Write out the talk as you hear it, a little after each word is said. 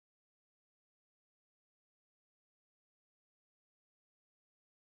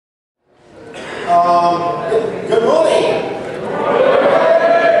Good morning.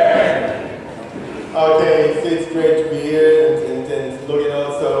 Okay, it's great to be here and looking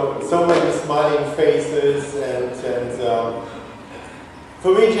at so many smiling faces and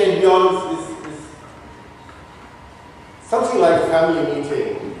for me, JAB13 is something like a family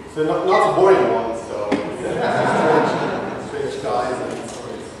meeting. So not a boring one. So strange guys and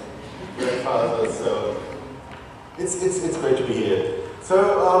grandfathers. So it's great to be here. So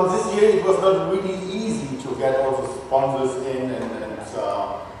this year it was not really easy to get all the sponsors in, and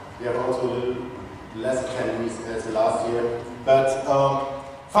we have also a little less attendees as last year. But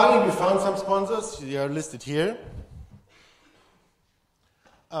finally we found some sponsors. They are listed here.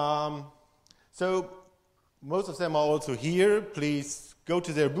 So most of them are also here. Please go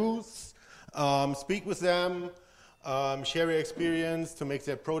to their booths, speak with them, share your experience to make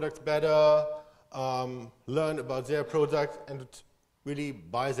their products better, learn about their product, and really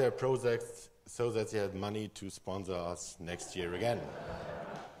buy their products so that they have money to sponsor us next year again.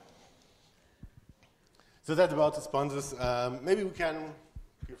 So that's about the sponsors. Maybe we can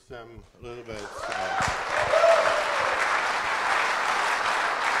give them a little bit.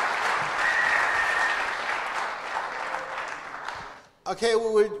 Okay,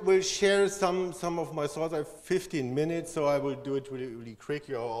 we'll share some of my thoughts. I have 15 minutes, so I will do it really quick.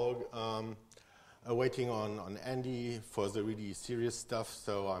 You're all waiting on Andy for the really serious stuff,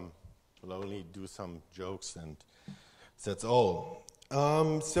 so I will only do some jokes, and that's all.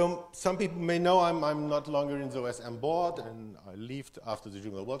 So some people may know I'm not longer in the OSM board, and I left after the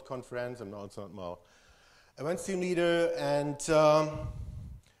Junior World Conference. I'm also not more events team leader, and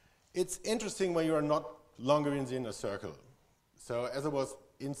it's interesting when you are not longer in the inner circle. So as I was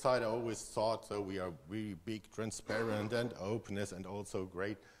inside, I always thought so we are really big, transparent, and openness, and also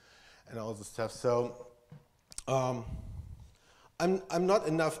great, and all the stuff. So I'm not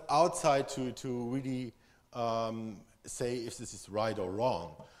enough outside to really say if this is right or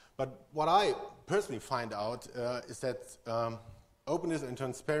wrong. But what I personally find out is that openness and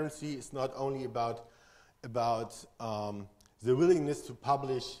transparency is not only about the willingness to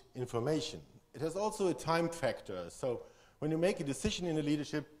publish information. It has also a time factor. So when you make a decision in a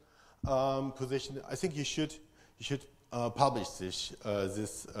leadership position, I think you should publish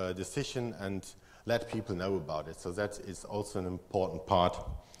this decision and let people know about it. So that is also an important part,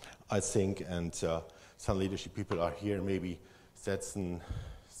 I think. And some leadership people are here. Maybe that's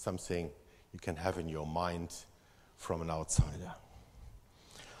something you can have in your mind from an outsider.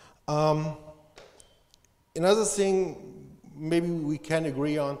 Another thing maybe we can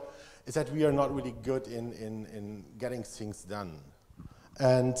agree on is that we are not really good in getting things done.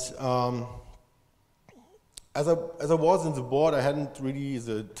 And as I was in the board, I hadn't really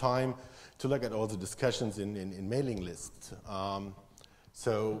the time to look at all the discussions in mailing lists.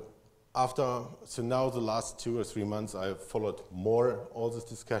 So now the last 2 or 3 months, I've followed more all these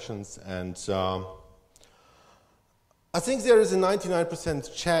discussions, and I think there is a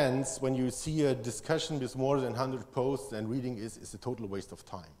 99% chance when you see a discussion with more than 100 posts and reading is a total waste of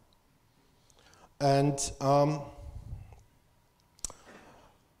time. And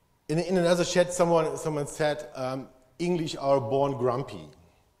in another chat, someone said, English are born grumpy.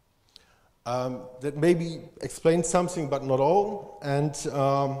 That maybe explains something, but not all. And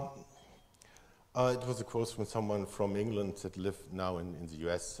it was a quote from someone from England that lived now in the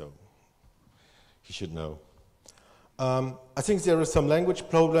US, so he should know. I think there are some language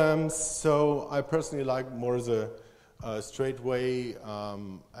problems, so I personally like more the straight way,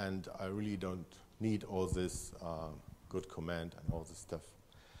 and I really don't need all this good command and all this stuff.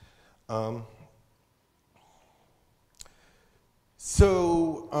 I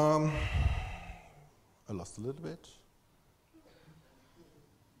lost a little bit.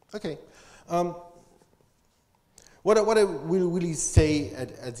 Okay. What I will really say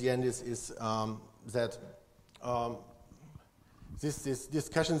at the end is that these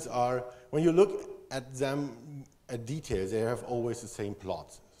discussions are, when you look at them at detail, they have always the same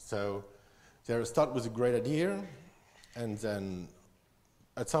plot. So they start with a great idea, and then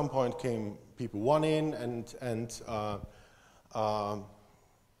at some point came people one in and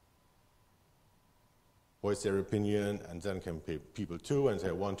voice their opinion, and then came people two, and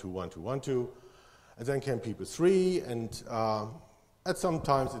say 1, 2, 1, 2, 1, 2, and then came people 3, and at some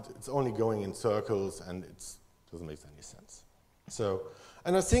times it's only going in circles, and it doesn't make any sense. So,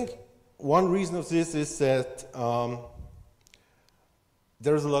 and I think one reason of this is that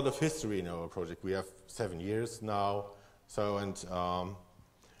there is a lot of history in our project. We have 7 years now, so, and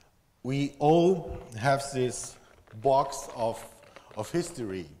we all have this box of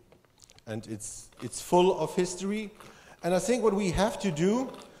history, and it's full of history. And I think what we have to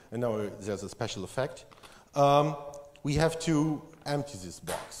do and now there's a special effect. We have to empty this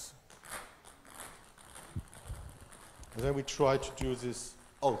box. And then we try to do this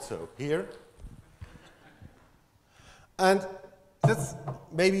also here. And that's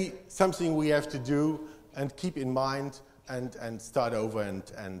maybe something we have to do and keep in mind and start over and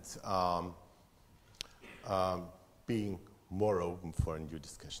being more open for new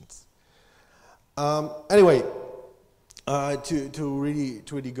discussions. Anyway, to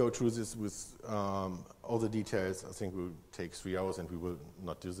really go through this with all the details, I think will take 3 hours, and we will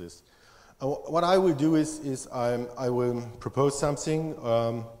not do this. What I will do is I will propose something,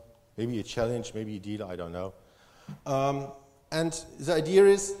 maybe a challenge, maybe a deal, I don't know. And the idea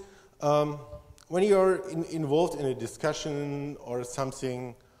is, when you're involved in a discussion or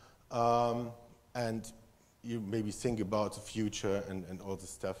something, and you maybe think about the future and all this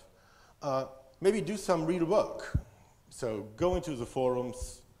stuff, maybe do some real work. So go into the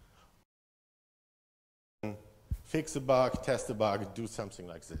forums, fix a bug, test a bug, do something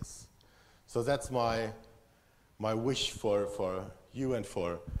like this. So that's my wish for you and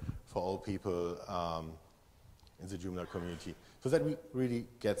for all people in the Joomla community, so that we really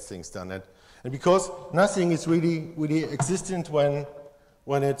get things done. And because nothing is really existent when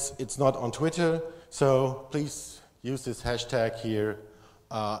it's not on Twitter, so please use this hashtag here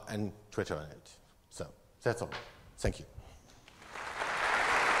and Twitter on it. So that's all. Thank you.